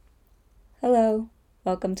Hello,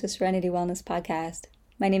 welcome to Serenity Wellness Podcast.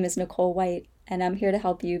 My name is Nicole White, and I'm here to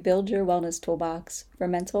help you build your wellness toolbox for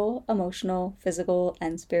mental, emotional, physical,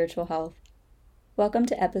 and spiritual health. Welcome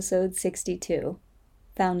to episode 62,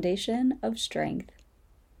 Foundation of Strength.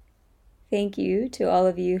 Thank you to all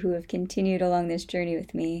of you who have continued along this journey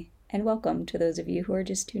with me, and welcome to those of you who are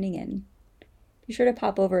just tuning in. Be sure to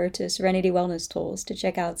pop over to Serenity Wellness Tools to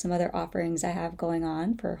check out some other offerings I have going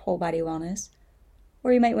on for whole body wellness.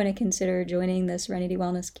 Or you might want to consider joining the Serenity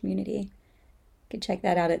Wellness community. You can check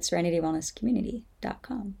that out at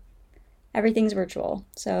serenitywellnesscommunity.com. Everything's virtual,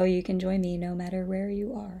 so you can join me no matter where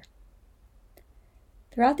you are.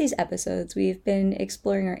 Throughout these episodes, we've been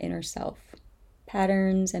exploring our inner self,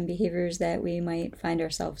 patterns and behaviors that we might find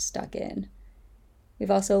ourselves stuck in. We've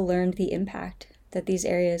also learned the impact that these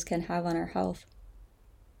areas can have on our health,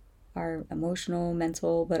 our emotional,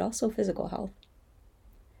 mental, but also physical health.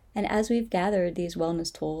 And as we've gathered these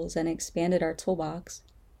wellness tools and expanded our toolbox,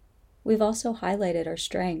 we've also highlighted our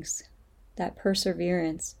strengths, that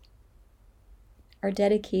perseverance, our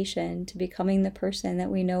dedication to becoming the person that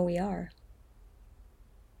we know we are.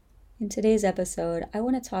 In today's episode, I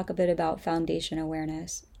want to talk a bit about foundation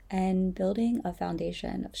awareness and building a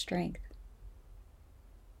foundation of strength.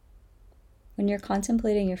 When you're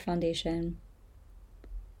contemplating your foundation,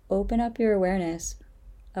 open up your awareness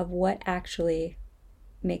of what actually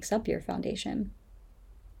makes up your foundation.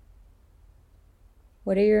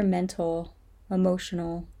 What are your mental,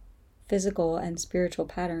 emotional, physical, and spiritual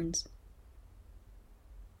patterns?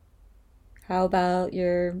 How about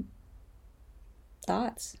your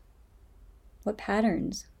thoughts? What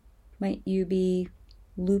patterns might you be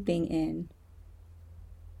looping in?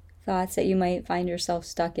 Thoughts that you might find yourself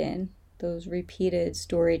stuck in, those repeated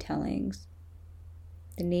storytellings,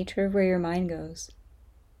 the nature of where your mind goes.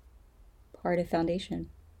 Part of foundation.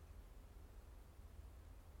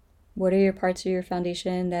 What are your parts of your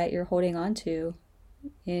foundation that you're holding on to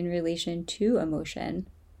in relation to emotion,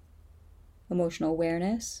 emotional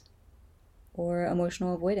awareness, or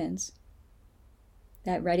emotional avoidance?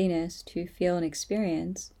 That readiness to feel and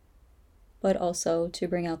experience, but also to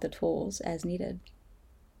bring out the tools as needed.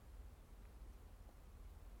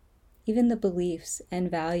 Even the beliefs and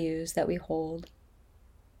values that we hold.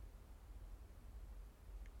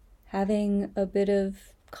 Having a bit of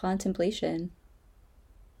contemplation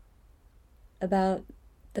about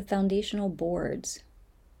the foundational boards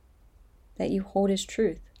that you hold as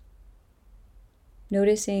truth.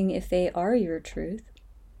 Noticing if they are your truth,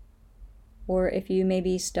 or if you may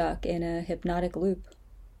be stuck in a hypnotic loop.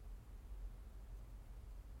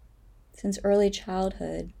 Since early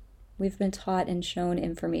childhood, we've been taught and shown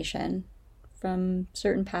information from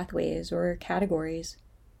certain pathways or categories.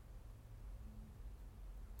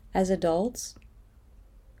 As adults,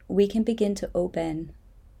 we can begin to open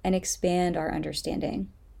and expand our understanding.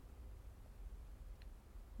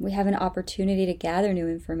 We have an opportunity to gather new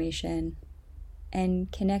information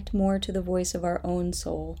and connect more to the voice of our own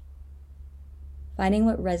soul, finding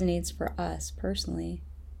what resonates for us personally.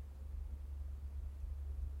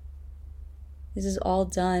 This is all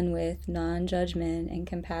done with non-judgment and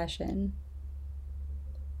compassion,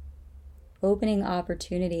 opening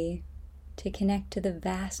opportunity to connect to the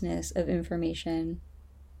vastness of information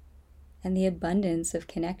and the abundance of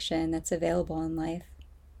connection that's available in life.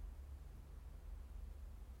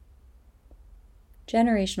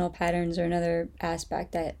 Generational patterns are another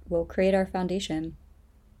aspect that will create our foundation.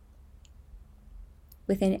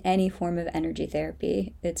 Within any form of energy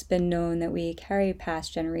therapy, it's been known that we carry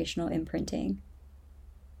past generational imprinting.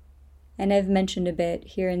 And I've mentioned a bit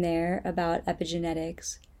here and there about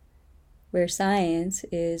epigenetics, where science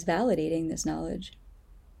is validating this knowledge.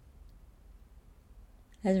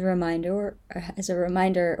 As a reminder,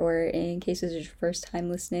 or in cases of your first time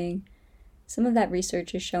listening, some of that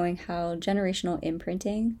research is showing how generational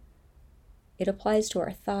imprinting, it applies to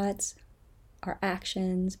our thoughts, our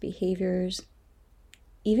actions, behaviors,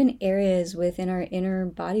 even areas within our inner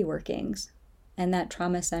body workings and that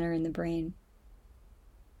trauma center in the brain.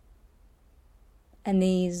 And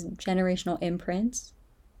these generational imprints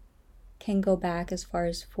can go back as far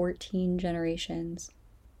as 14 generations.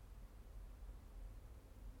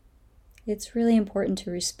 It's really important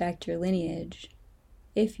to respect your lineage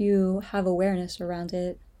if you have awareness around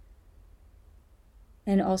it,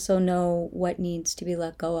 and also know what needs to be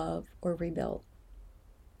let go of or rebuilt.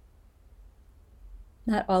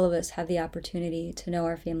 Not all of us have the opportunity to know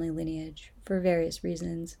our family lineage for various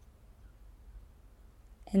reasons.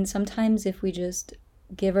 And sometimes if we just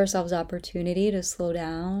give ourselves opportunity to slow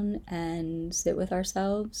down and sit with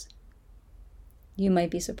ourselves, you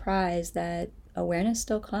might be surprised that awareness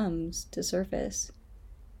still comes to surface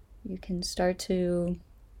you can start to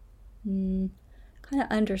kind of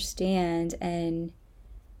understand and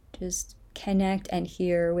just connect and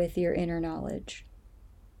hear with your inner knowledge.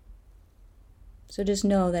 So just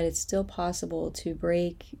know that it's still possible to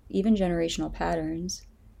break even generational patterns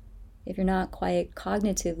if you're not quite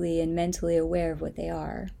cognitively and mentally aware of what they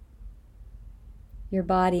are. Your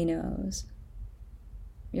body knows.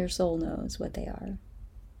 Your soul knows what they are.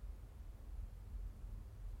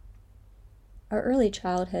 Our early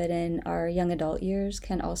childhood and our young adult years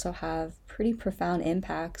can also have pretty profound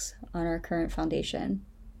impacts on our current foundation.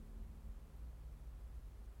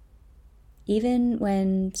 Even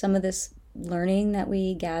when some of this learning that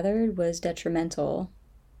we gathered was detrimental,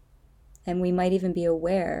 and we might even be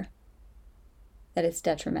aware that it's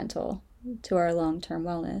detrimental to our long-term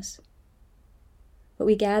wellness. But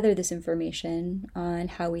we gather this information on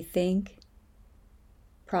how we think,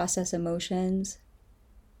 process emotions,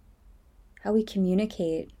 how we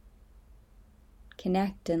communicate,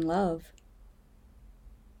 connect, and love.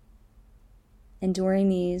 And during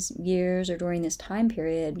these years or during this time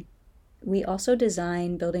period, we also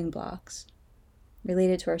design building blocks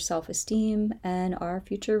related to our self-esteem and our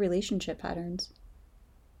future relationship patterns.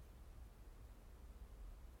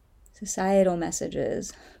 Societal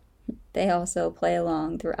messages, they also play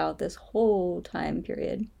along throughout this whole time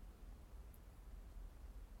period.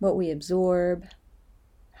 What we absorb,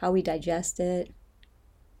 how we digest it,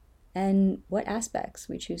 and what aspects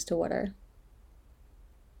we choose to water.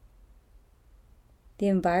 The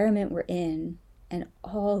environment we're in and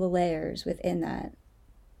all the layers within that.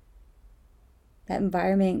 That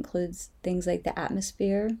environment includes things like the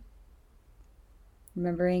atmosphere,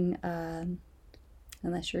 remembering,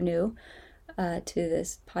 unless you're new to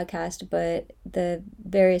this podcast, but the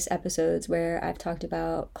various episodes where I've talked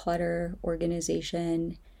about clutter,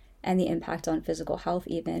 organization, and the impact on physical health,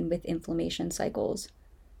 even with inflammation cycles,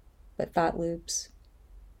 but thought loops,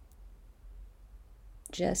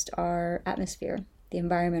 just our atmosphere, the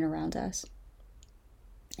environment around us.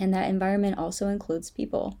 And that environment also includes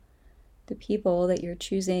people, the people that you're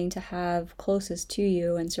choosing to have closest to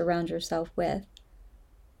you and surround yourself with.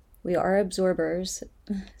 We are absorbers,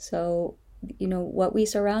 so, what we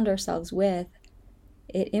surround ourselves with,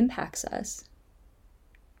 it impacts us.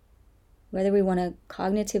 Whether we want to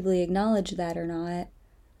cognitively acknowledge that or not,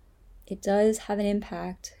 it does have an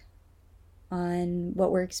impact on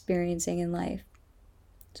what we're experiencing in life.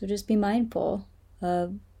 So just be mindful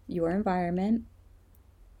of your environment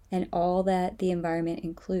and all that the environment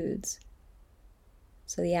includes.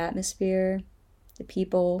 So the atmosphere, the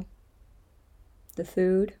people, the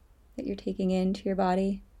food that you're taking into your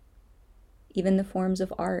body, even the forms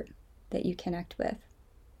of art that you connect with.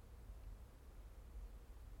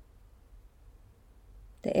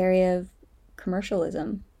 The area of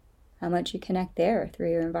commercialism, how much you connect there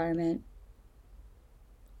through your environment.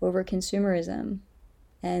 Over consumerism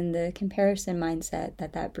and the comparison mindset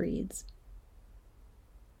that breeds.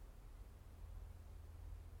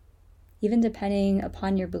 Even depending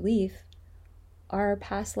upon your belief, our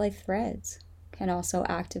past life threads can also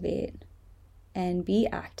activate and be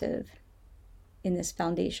active in this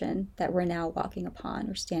foundation that we're now walking upon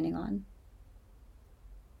or standing on.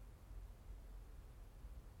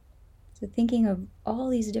 So thinking of all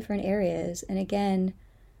these different areas, and again,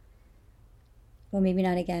 well, maybe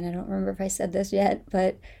not again, I don't remember if I said this yet,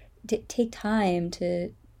 but take time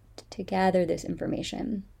to gather this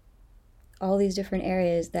information. All these different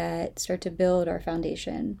areas that start to build our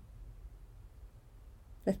foundation.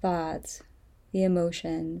 The thoughts, the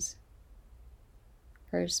emotions,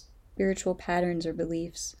 our spiritual patterns or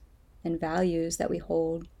beliefs and values that we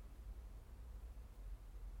hold.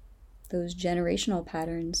 Those generational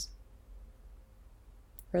patterns.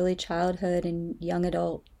 Early childhood and young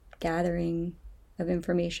adult gathering of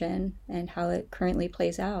information and how it currently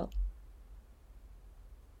plays out.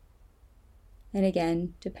 And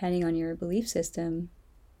again, depending on your belief system,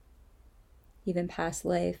 even past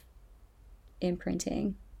life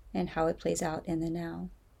imprinting and how it plays out in the now.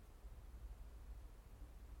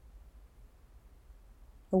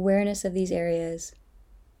 Awareness of these areas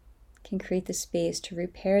can create the space to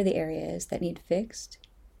repair the areas that need fixed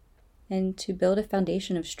and to build a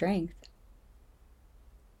foundation of strength.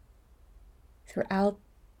 Throughout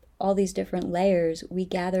all these different layers, we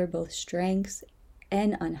gather both strengths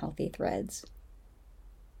and unhealthy threads.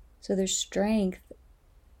 So there's strength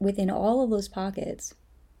within all of those pockets.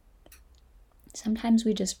 Sometimes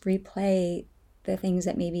we just replay the things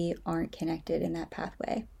that maybe aren't connected in that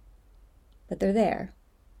pathway, but they're there.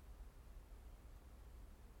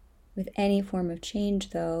 With any form of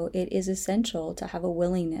change, though, it is essential to have a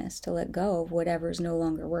willingness to let go of whatever is no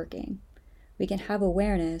longer working. We can have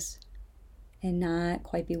awareness and not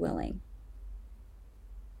quite be willing.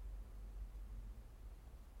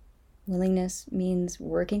 Willingness means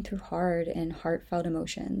working through hard and heartfelt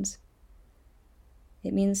emotions.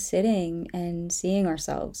 It means sitting and seeing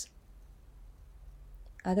ourselves.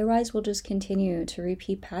 Otherwise, we'll just continue to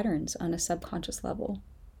repeat patterns on a subconscious level.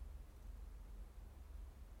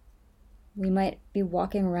 We might be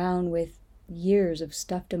walking around with years of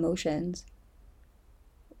stuffed emotions,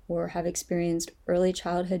 or have experienced early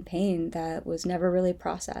childhood pain that was never really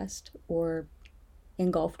processed or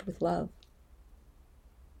engulfed with love.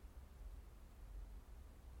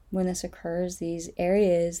 When this occurs, these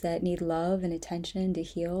areas that need love and attention to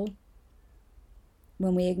heal,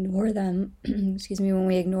 when we ignore them, when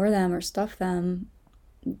we ignore them or stuff them,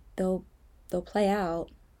 they'll play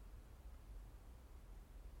out.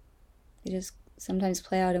 They just sometimes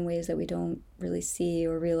play out in ways that we don't really see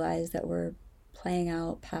or realize that we're playing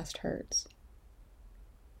out past hurts.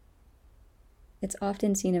 It's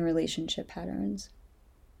often seen in relationship patterns.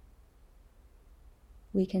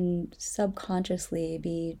 We can subconsciously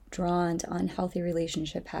be drawn to unhealthy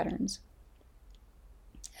relationship patterns,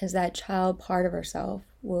 as that child part of ourselves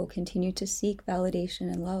will continue to seek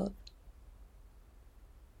validation and love.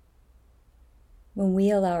 When we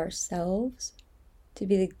allow ourselves to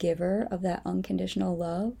be the giver of that unconditional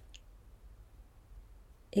love,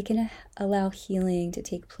 it can allow healing to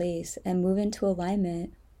take place and move into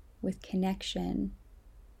alignment with connection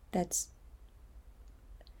that's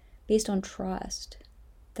based on trust,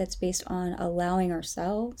 that's based on allowing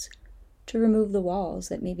ourselves to remove the walls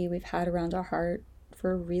that maybe we've had around our heart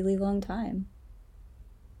for a really long time.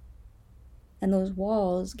 And those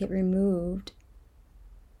walls get removed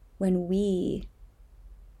when we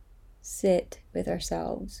sit with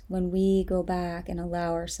ourselves, when we go back and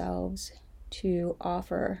allow ourselves to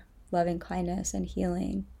offer loving kindness and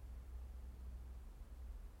healing.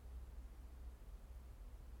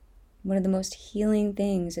 One of the most healing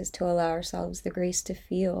things is to allow ourselves the grace to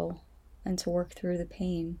feel and to work through the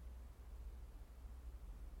pain.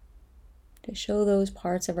 To show those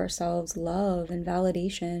parts of ourselves love and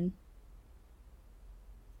validation.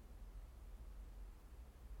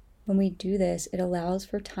 When we do this, it allows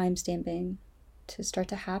for time stamping to start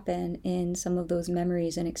to happen in some of those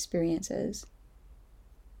memories and experiences.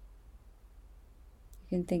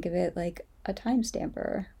 You can think of it like a time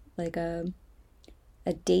stamper, like a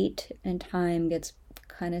date and time gets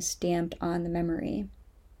kind of stamped on the memory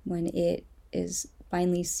when it is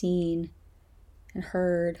finally seen and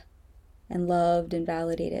heard and loved and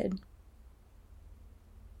validated.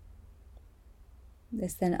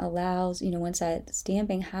 This then allows, once that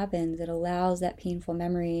stamping happens, it allows that painful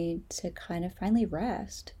memory to kind of finally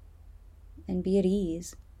rest and be at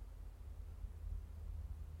ease,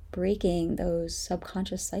 breaking those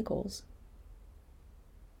subconscious cycles.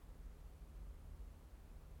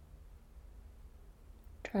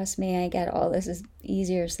 Trust me, I get all this is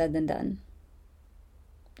easier said than done,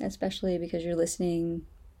 especially because you're listening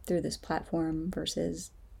through this platform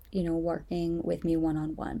versus, working with me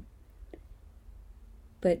one-on-one.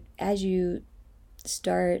 But as you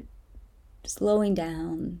start slowing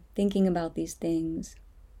down, thinking about these things,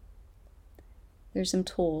 there's some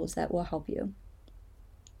tools that will help you.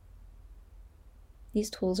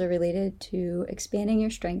 These tools are related to expanding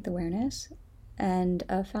your strength awareness and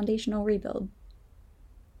a foundational rebuild.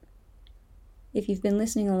 If you've been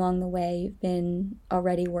listening along the way, you've been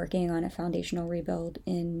already working on a foundational rebuild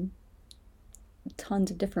in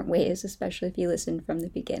tons of different ways, especially if you listened from the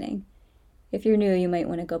beginning. If you're new, you might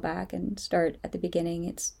want to go back and start at the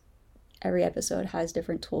beginning. Every episode has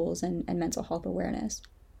different tools and mental health awareness.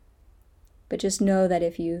 But just know that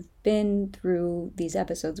if you've been through these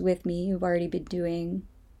episodes with me, you've already been doing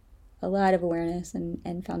a lot of awareness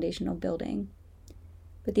and foundational building.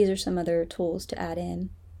 But these are some other tools to add in.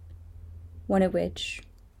 One of which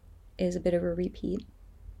is a bit of a repeat.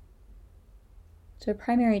 So a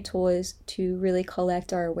primary tool is to really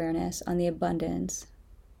collect our awareness on the abundance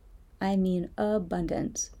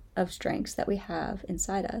of strengths that we have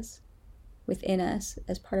inside us, within us,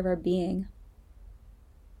 as part of our being.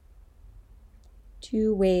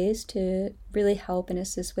 2 ways to really help and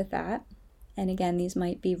assist with that, and again, these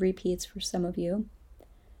might be repeats for some of you.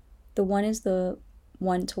 The one is the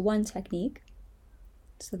one-to-one technique.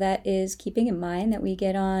 So that is keeping in mind that we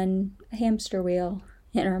get on a hamster wheel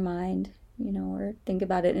in our mind, or think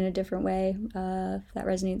about it in a different way. If that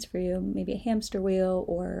resonates for you, maybe a hamster wheel,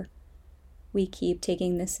 or we keep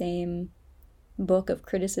taking the same book of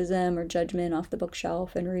criticism or judgment off the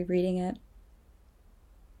bookshelf and rereading it.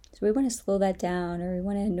 So we want to slow that down, or we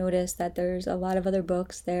want to notice that there's a lot of other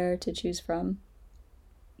books there to choose from.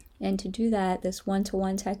 And to do that, this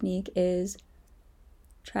one-to-one technique is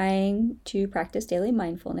trying to practice daily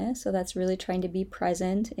mindfulness. So that's really trying to be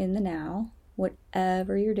present in the now,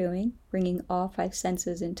 whatever you're doing, bringing all 5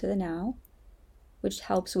 senses into the now, which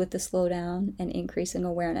helps with the slowdown and increasing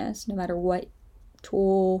awareness, no matter what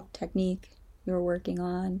tool, technique you're working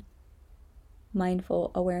on.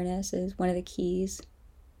 Mindful awareness is one of the keys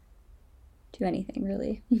to anything,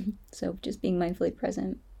 really. So just being mindfully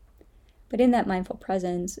present. But in that mindful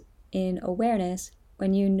presence, in awareness,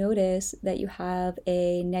 when you notice that you have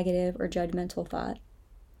a negative or judgmental thought,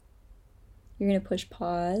 you're going to push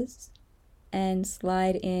pause and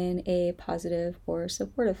slide in a positive or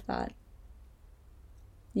supportive thought.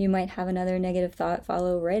 You might have another negative thought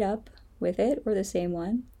follow right up with it, or the same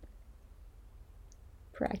one.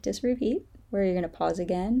 Practice repeat, where you're going to pause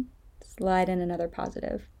again, slide in another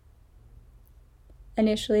positive.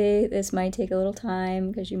 Initially, this might take a little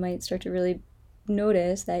time because you might start to really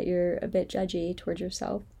notice that you're a bit judgy towards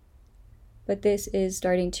yourself. But this is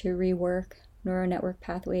starting to rework neural network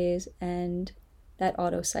pathways and that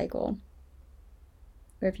auto cycle.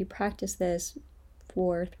 Where if you practice this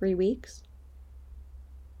for 3 weeks,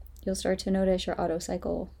 you'll start to notice your auto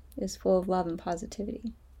cycle is full of love and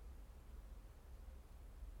positivity.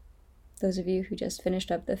 Those of you who just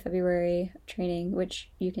finished up the February training,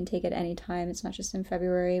 which you can take at any time, it's not just in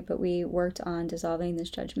February, but we worked on dissolving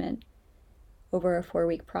this judgment over a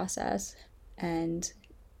 4-week process. And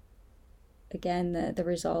again, the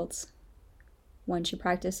results, once you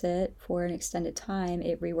practice it for an extended time,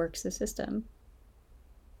 it reworks the system.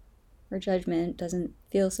 Where judgment doesn't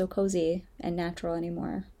feel so cozy and natural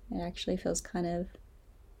anymore. It actually feels kind of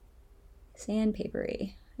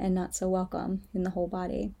sandpapery and not so welcome in the whole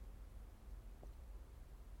body.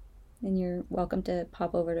 And you're welcome to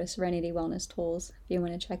pop over to Serenity Wellness Tools if you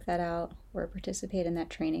want to check that out or participate in that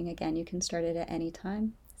training. Again, you can start it at any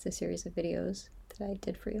time. It's a series of videos that I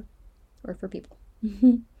did for you or for people.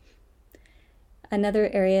 Another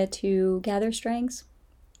area to gather strengths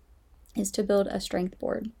is to build a strength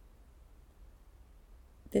board.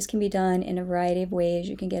 This can be done in a variety of ways.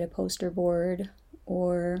 You can get a poster board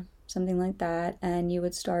or something like that, and you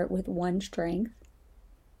would start with one strength.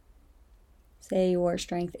 Say your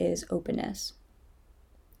strength is openness.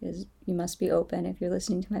 You must be open if you're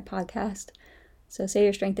listening to my podcast. So say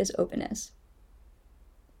your strength is openness.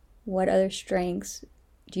 What other strengths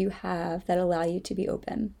do you have that allow you to be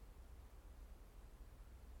open?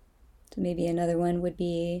 So maybe another one would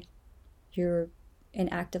be you're an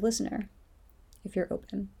active listener if you're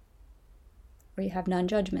open. Or you have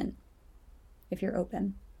non-judgment if you're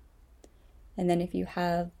open. And then if you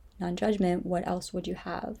have non-judgment, what else would you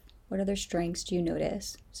have? What other strengths do you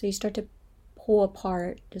notice? So you start to pull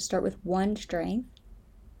apart, to start with one strength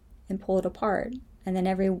and pull it apart. And then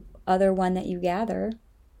every other one that you gather,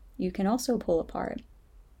 you can also pull apart.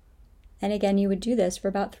 And again, you would do this for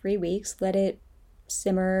about 3 weeks, let it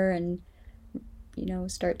simmer and,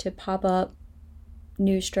 start to pop up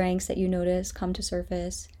new strengths that you notice come to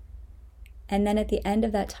surface. And then at the end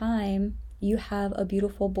of that time, you have a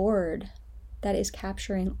beautiful board that is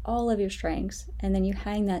capturing all of your strengths, and then you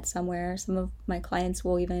hang that somewhere. Some of my clients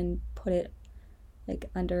will even put it like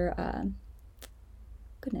under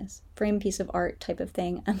frame piece of art type of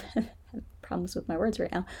thing. I'm having problems with my words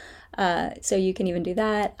right now. So you can even do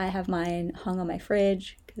that. I have mine hung on my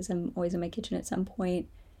fridge because I'm always in my kitchen at some point.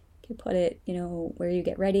 You can put it, where you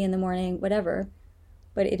get ready in the morning, whatever.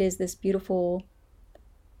 But it is this beautiful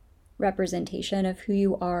representation of who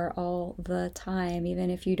you are all the time, even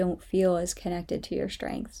if you don't feel as connected to your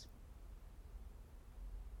strengths.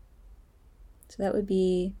 So that would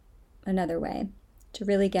be another way to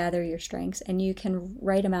really gather your strengths. And you can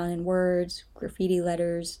write them out in words, graffiti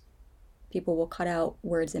letters. People will cut out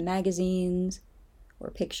words in magazines or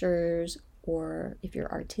pictures, or if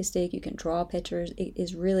you're artistic, you can draw pictures. It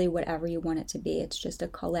is really whatever you want it to be. It's just a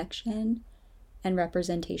collection and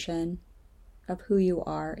representation of who you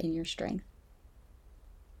are in your strength.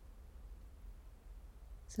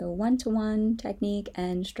 So one-to-one technique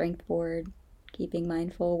and strength board, keeping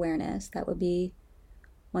mindful awareness. That would be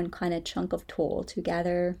one kind of chunk of tool to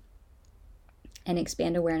gather and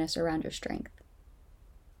expand awareness around your strength.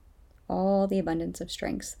 All the abundance of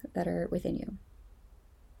strengths that are within you.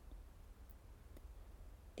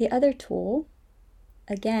 The other tool,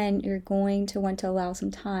 again, you're going to want to allow some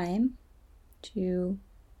time to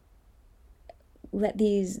let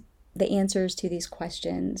the answers to these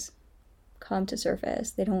questions come to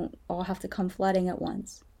surface. They don't all have to come flooding at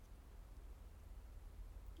once.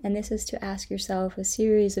 And this is to ask yourself a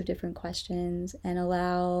series of different questions and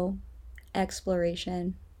allow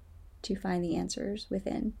exploration to find the answers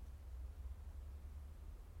within.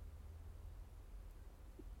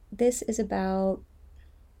 this is about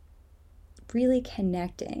really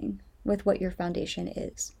connecting with what your foundation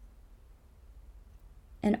is.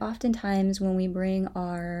 And oftentimes when we bring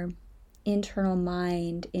our internal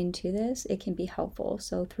mind into this, it can be helpful.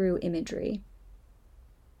 So through imagery.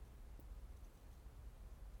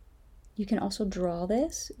 You can also draw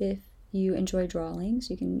this if you enjoy drawing.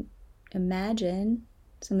 So you can imagine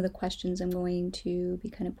some of the questions I'm going to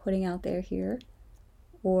be kind of putting out there here,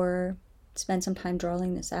 or spend some time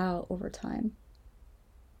drawing this out over time.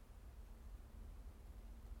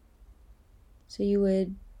 So you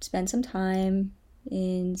would spend some time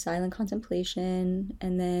in silent contemplation,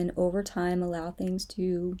 and then over time allow things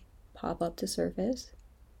to pop up to surface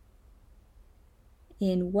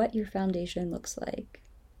in what your foundation looks like.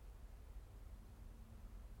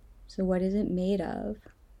 So what is it made of?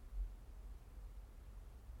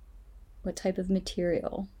 What type of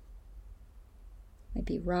material? Might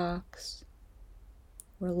be rocks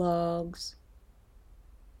or logs,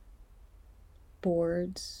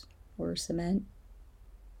 boards or cement.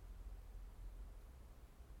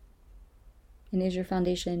 And is your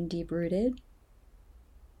foundation deep-rooted?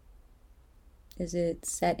 Is it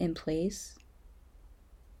set in place?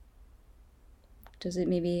 Does it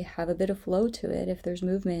maybe have a bit of flow to it if there's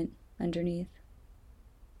movement underneath?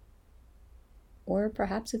 Or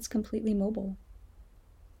perhaps it's completely mobile.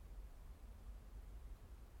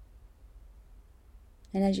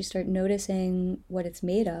 And as you start noticing what it's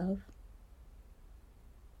made of,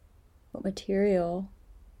 what material,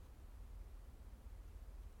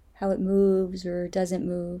 how it moves or doesn't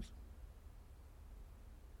move,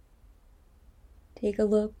 take a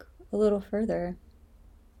look a little further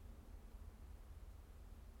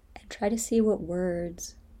and try to see what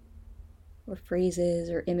words or phrases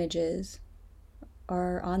or images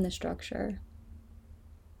are on the structure.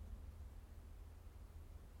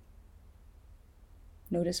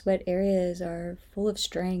 Notice what areas are full of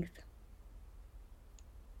strength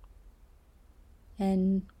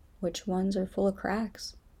and which ones are full of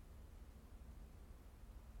cracks.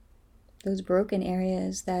 Those broken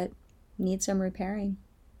areas that need some repairing.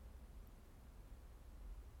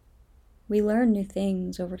 We learn new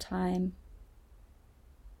things over time.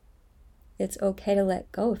 It's okay to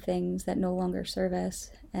let go of things that no longer serve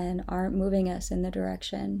us and aren't moving us in the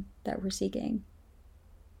direction that we're seeking.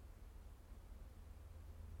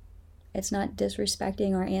 It's not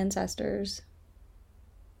disrespecting our ancestors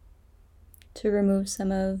to remove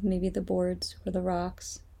some of maybe the boards or the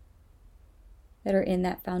rocks that are in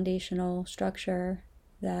that foundational structure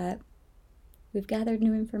that we've gathered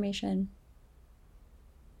new information.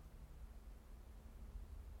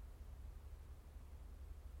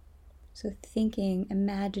 So thinking,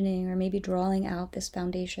 imagining, or maybe drawing out this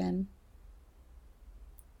foundation,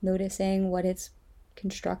 noticing what it's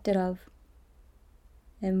constructed of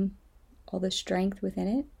and all the strength within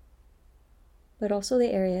it, but also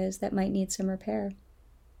the areas that might need some repair.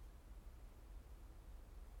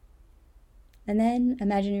 And then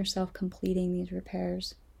imagine yourself completing these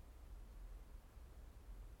repairs.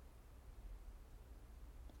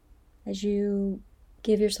 As you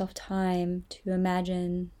give yourself time to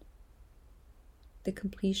imagine the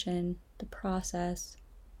completion, the process,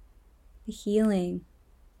 the healing,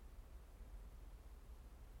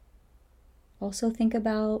 also think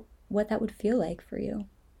about what that would feel like for you.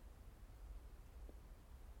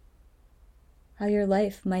 How your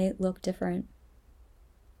life might look different.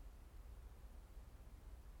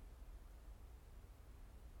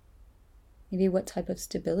 Maybe what type of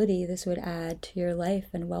stability this would add to your life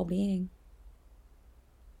and well-being.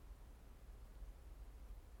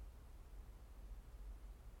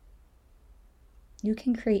 You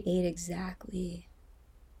can create exactly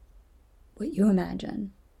what you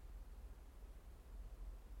imagine.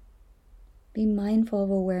 Be mindful of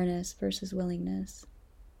awareness versus willingness.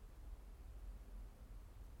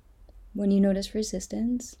 When you notice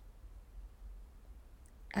resistance,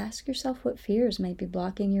 ask yourself what fears might be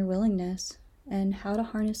blocking your willingness and how to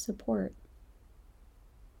harness support.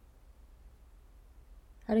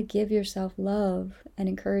 How to give yourself love and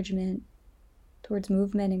encouragement towards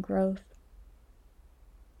movement and growth.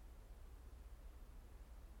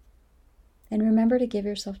 And remember to give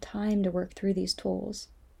yourself time to work through these tools.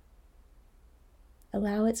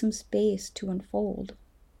 Allow it some space to unfold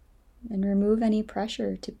and remove any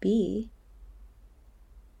pressure to be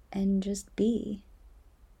and just be.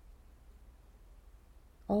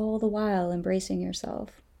 All the while embracing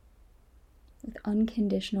yourself with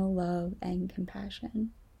unconditional love and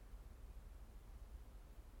compassion.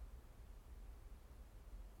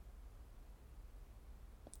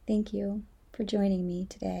 Thank you for joining me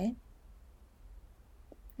today.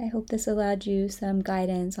 I hope this allowed you some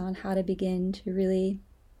guidance on how to begin to really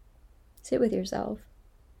sit with yourself.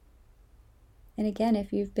 And again,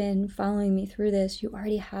 if you've been following me through this, you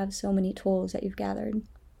already have so many tools that you've gathered,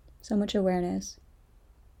 so much awareness.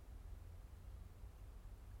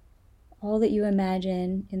 All that you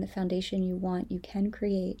imagine in the foundation you want, you can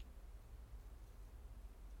create.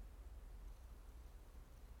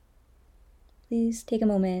 Please take a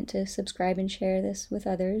moment to subscribe and share this with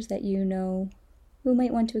others that you know who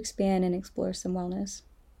might want to expand and explore some wellness.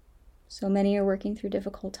 So many are working through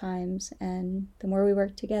difficult times, and the more we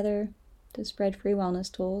work together to spread free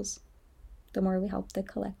wellness tools, the more we help the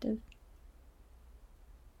collective.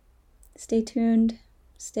 Stay tuned,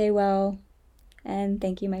 stay well, and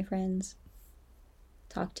thank you, my friends.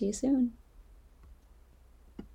 Talk to you soon.